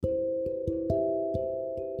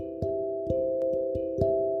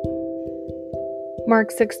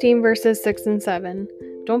Mark 16 verses 6 and 7.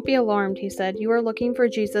 Don't be alarmed, he said. You are looking for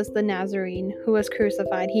Jesus the Nazarene, who was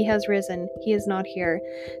crucified. He has risen. He is not here.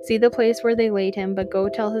 See the place where they laid him, but go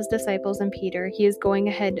tell his disciples and Peter, he is going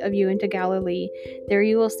ahead of you into Galilee. There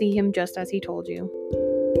you will see him just as he told you.